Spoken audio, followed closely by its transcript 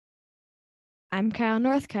I'm Kyle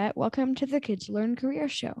Northcutt. Welcome to the Kids Learn Career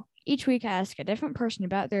Show. Each week, I ask a different person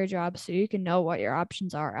about their job so you can know what your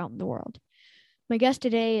options are out in the world. My guest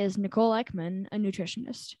today is Nicole Ekman, a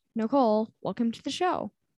nutritionist. Nicole, welcome to the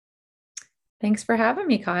show. Thanks for having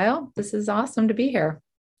me, Kyle. This is awesome to be here.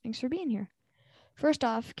 Thanks for being here. First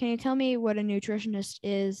off, can you tell me what a nutritionist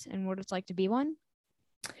is and what it's like to be one?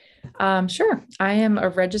 Sure. I am a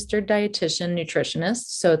registered dietitian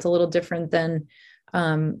nutritionist. So it's a little different than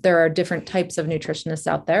there are different types of nutritionists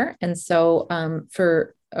out there. And so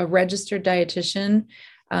for a registered dietitian,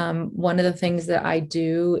 one of the things that I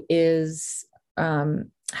do is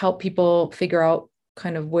help people figure out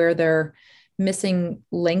kind of where their missing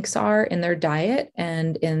links are in their diet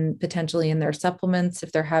and in potentially in their supplements.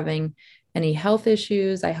 If they're having any health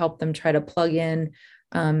issues, I help them try to plug in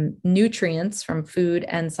nutrients from food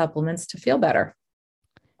and supplements to feel better.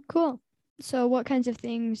 Cool. So, what kinds of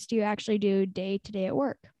things do you actually do day to day at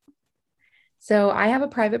work? So I have a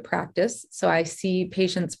private practice. So I see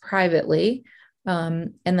patients privately.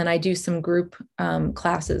 And then I do some group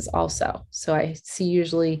classes also. So I see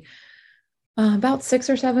usually about 6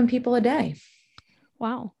 or 7 people a day.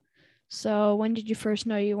 Wow. So, when did you first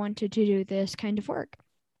know you wanted to do this kind of work?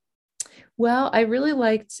 Well, I really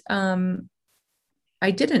liked,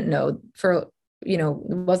 I didn't know for, it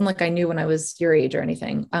wasn't like I knew when I was your age or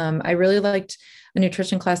anything. I really liked a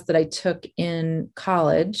nutrition class that I took in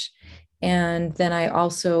college. And then I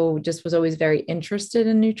also just was always very interested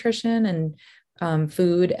in nutrition and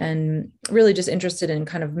food and really just interested in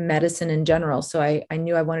kind of medicine in general. So I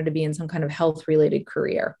knew I wanted to be in some kind of health related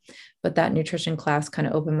career, but that nutrition class kind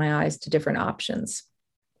of opened my eyes to different options.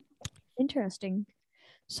 Interesting.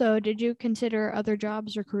 So, did you consider other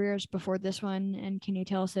jobs or careers before this one? And can you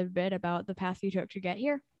tell us a bit about the path you took to get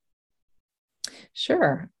here?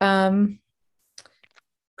 Sure.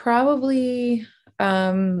 Probably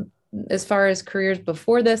as far as careers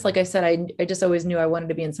before this, like I said, I just always knew I wanted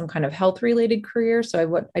to be in some kind of health related career.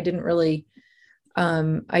 So I didn't really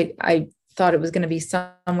I thought it was going to be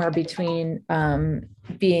somewhere between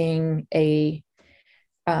being a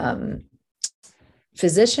um,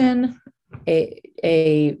 physician,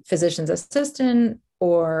 a physician's assistant,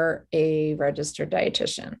 or a registered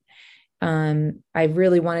dietitian. I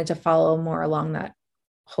really wanted to follow more along that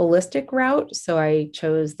holistic route. So I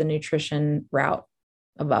chose the nutrition route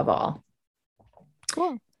above all.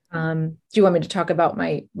 Cool. Do you want me to talk about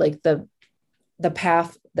my like the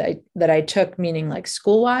path that I took, meaning like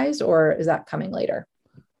school wise, or is that coming later?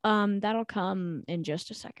 That'll come in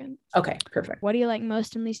just a second. Okay, perfect. What do you like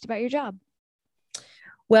most and least about your job?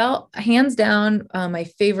 Well, hands down, my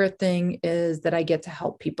favorite thing is that I get to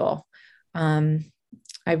help people. Um,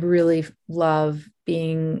 I really love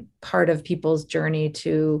being part of people's journey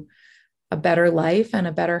to a better life and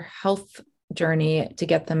a better health journey to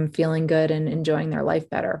get them feeling good and enjoying their life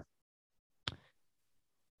better.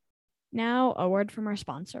 Now, a word from our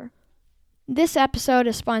sponsor. This episode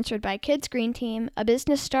is sponsored by Kids Green Team, a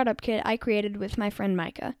business startup kit I created with my friend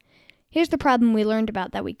Micah. Here's the problem we learned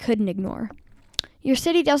about that we couldn't ignore. Your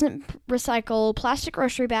city doesn't recycle plastic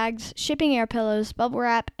grocery bags, shipping air pillows, bubble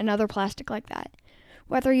wrap, and other plastic like that.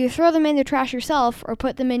 Whether you throw them in the trash yourself or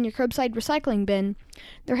put them in your curbside recycling bin,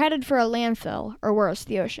 they're headed for a landfill, or worse,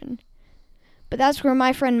 the ocean. But that's where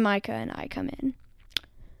my friend Micah and I come in.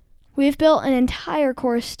 We've built an entire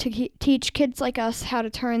course to teach kids like us how to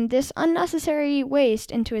turn this unnecessary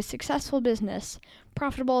waste into a successful business,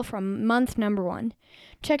 profitable from month number 1.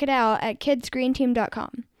 Check it out at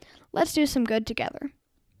kidsgreenteam.com. Let's do some good together.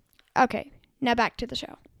 Okay, now back to the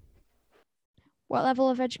show. What level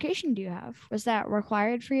of education do you have? Was that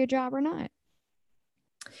required for your job or not?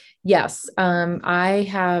 Yes, I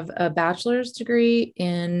have a bachelor's degree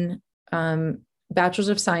in bachelor's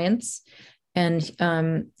of science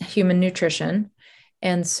and human nutrition.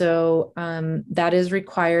 And so that is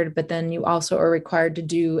required, but then you also are required to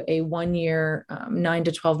do a 1 year, 9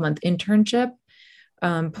 to 12 month internship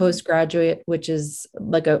postgraduate, which is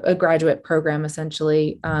like a graduate program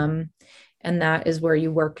essentially. And that is where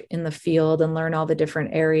you work in the field and learn all the different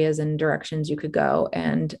areas and directions you could go.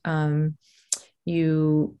 And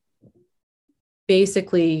you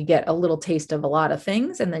basically get a little taste of a lot of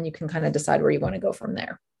things, and then you can kind of decide where you want to go from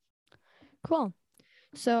there. Cool.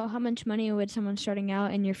 So, how much money would someone starting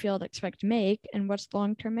out in your field expect to make, and what's the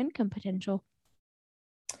long-term income potential?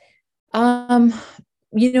 Um,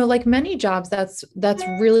 like many jobs, that's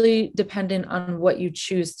really dependent on what you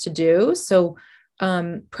choose to do. So,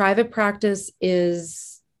 private practice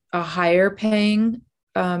is a higher paying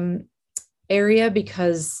um, area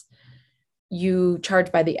because you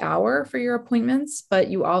charge by the hour for your appointments, but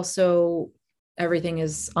you also everything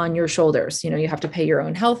is on your shoulders. You have to pay your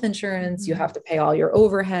own health insurance, you Mhm. have to pay all your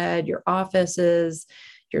overhead, your offices,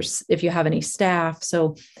 if you have any staff.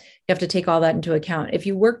 So you have to take all that into account. If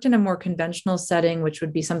you worked in a more conventional setting, which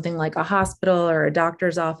would be something like a hospital or a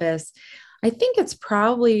doctor's office, I think it's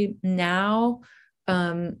probably now,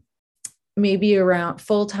 maybe around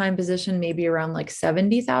full-time position, maybe around like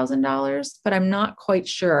 $70,000, but I'm not quite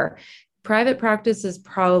sure. Private practice is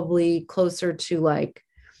probably closer to like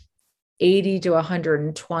 80 to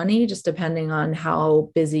 120, just depending on how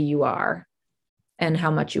busy you are and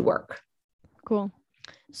how much you work. Cool.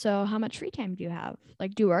 So how much free time do you have?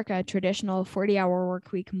 Like, do you work a traditional 40-hour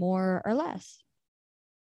work week more or less?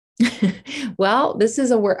 Well, this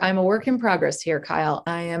is I'm a work in progress here, Kyle.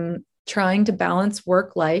 I am trying to balance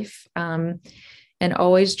work life, and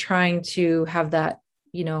always trying to have that,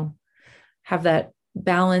 have that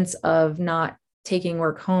balance of not taking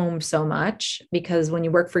work home so much, because when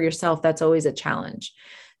you work for yourself, that's always a challenge.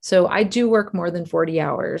 So I do work more than 40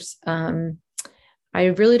 hours. I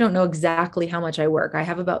really don't know exactly how much I work. I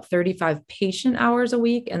have about 35 patient hours a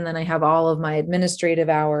week, and then I have all of my administrative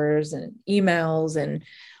hours and emails and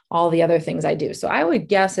all the other things I do. So I would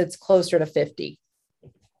guess it's closer to 50.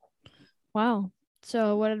 Wow.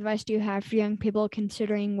 So what advice do you have for young people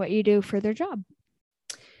considering what you do for their job?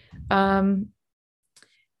 Um,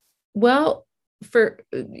 well, for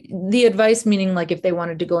the advice, meaning like if they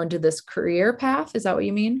wanted to go into this career path, is that what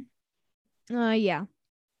you mean? Yeah.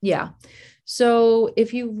 Yeah. So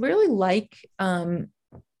if you really like, something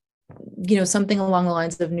along the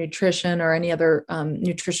lines of nutrition or any other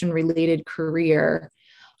nutrition related career,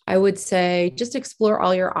 I would say just explore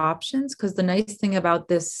all your options, because the nice thing about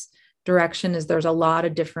this direction is there's a lot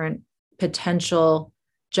of different potential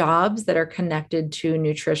jobs that are connected to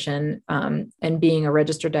nutrition, and being a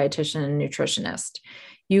registered dietitian and nutritionist.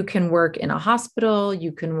 You can work in a hospital,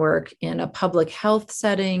 you can work in a public health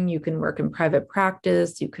setting, you can work in private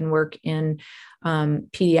practice, you can work in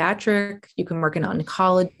pediatric, you can work in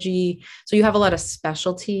oncology. So you have a lot of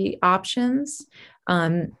specialty options.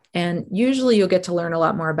 And usually you'll get to learn a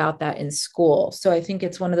lot more about that in school. So I think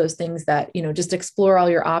it's one of those things that, just explore all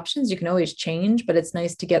your options. You can always change, but it's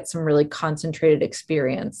nice to get some really concentrated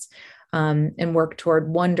experience, and work toward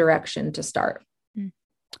one direction to start.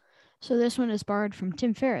 So this one is borrowed from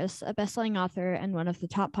Tim Ferriss, a best-selling author and one of the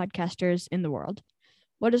top podcasters in the world.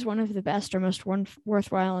 What is one of the best or most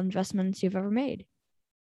worthwhile investments you've ever made?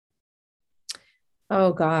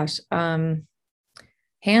 Oh gosh.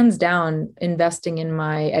 Hands down, investing in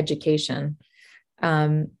my education.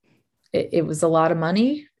 It was a lot of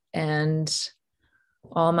money, and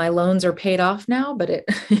all my loans are paid off now, but it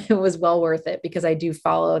it was well worth it, because I do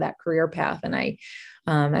follow that career path, and I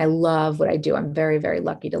love what I do. I'm very, very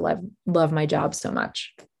lucky to love my job so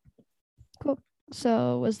much. Cool.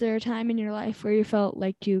 So was there a time in your life where you felt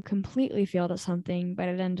like you completely failed at something, but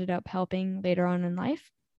it ended up helping later on in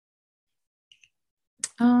life?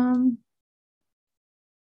 Um,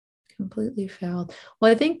 Completely failed.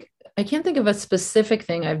 Well, I can't think of a specific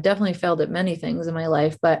thing. I've definitely failed at many things in my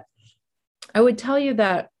life, but I would tell you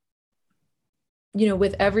that,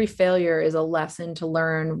 with every failure is a lesson to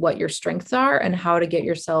learn what your strengths are and how to get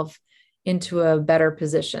yourself into a better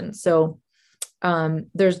position. So,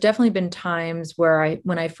 there's definitely been times where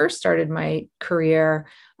when I first started my career,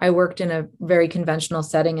 I worked in a very conventional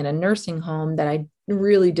setting in a nursing home that I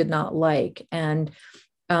really did not like. And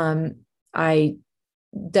I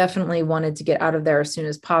definitely wanted to get out of there as soon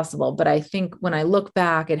as possible. But I think when I look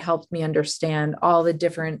back, it helped me understand all the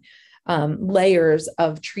different layers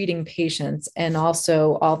of treating patients, and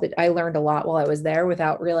also all that I learned a lot while I was there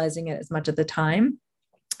without realizing it as much at the time.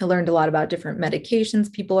 I learned a lot about different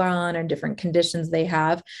medications people are on and different conditions they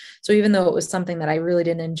have. So even though it was something that I really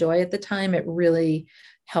didn't enjoy at the time, it really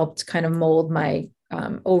helped kind of mold my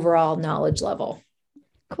overall knowledge level.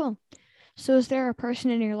 Cool. So is there a person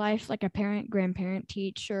in your life, like a parent, grandparent,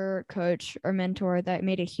 teacher, coach, or mentor that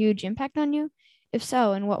made a huge impact on you? If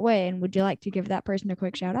so, in what way? And would you like to give that person a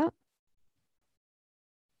quick shout out?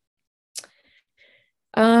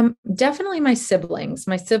 Definitely my siblings.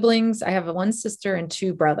 My siblings, I have one sister and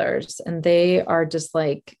two brothers, and they are just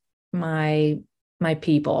like my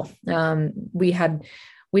people. We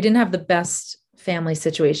didn't have the best family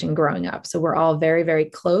situation growing up, so we're all very, very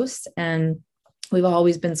close, and we've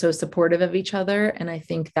always been so supportive of each other. And I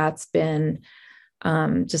think that's been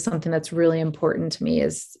just something that's really important to me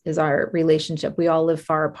is our relationship. We all live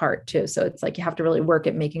far apart too, so it's like you have to really work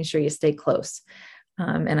at making sure you stay close.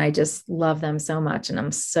 And I just love them so much. And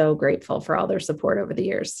I'm so grateful for all their support over the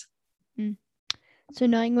years. Mm. So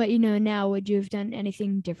knowing what you know now, would you have done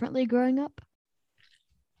anything differently growing up?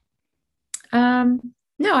 Um,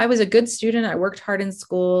 No, I was a good student. I worked hard in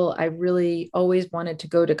school. I really always wanted to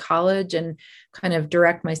go to college and kind of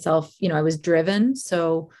direct myself. I was driven.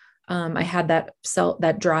 So I had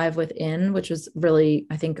that drive within, which was really,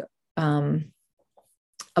 I think, um,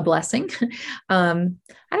 a blessing. I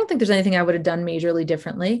don't think there's anything I would have done majorly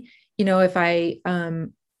differently. If I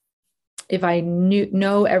knew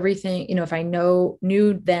know everything, if I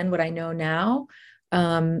knew then what I know now,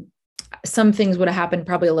 um, some things would have happened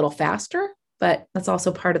probably a little faster, but that's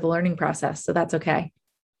also part of the learning process. So that's okay.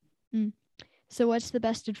 Mm. So what's the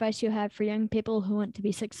best advice you have for young people who want to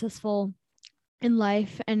be successful in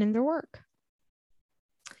life and in their work?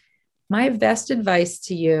 My best advice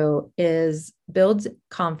to you is build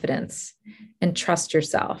confidence and trust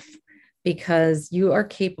yourself because you are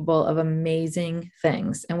capable of amazing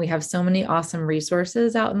things. And we have so many awesome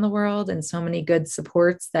resources out in the world and so many good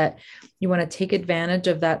supports that you want to take advantage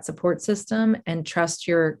of that support system and trust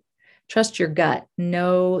your gut.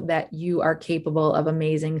 Know that you are capable of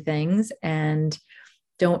amazing things and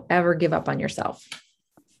don't ever give up on yourself.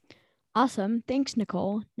 Awesome. Thanks,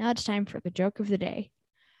 Nicole. Now it's time for the joke of the day.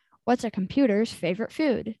 What's a computer's favorite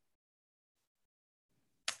food?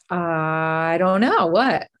 I don't know.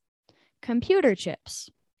 What? Computer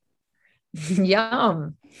chips.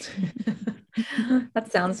 Yum.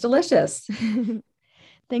 That sounds delicious.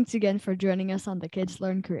 Thanks again for joining us on the Kids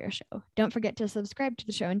Learn Career Show. Don't forget to subscribe to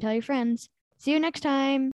the show and tell your friends. See you next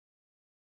time.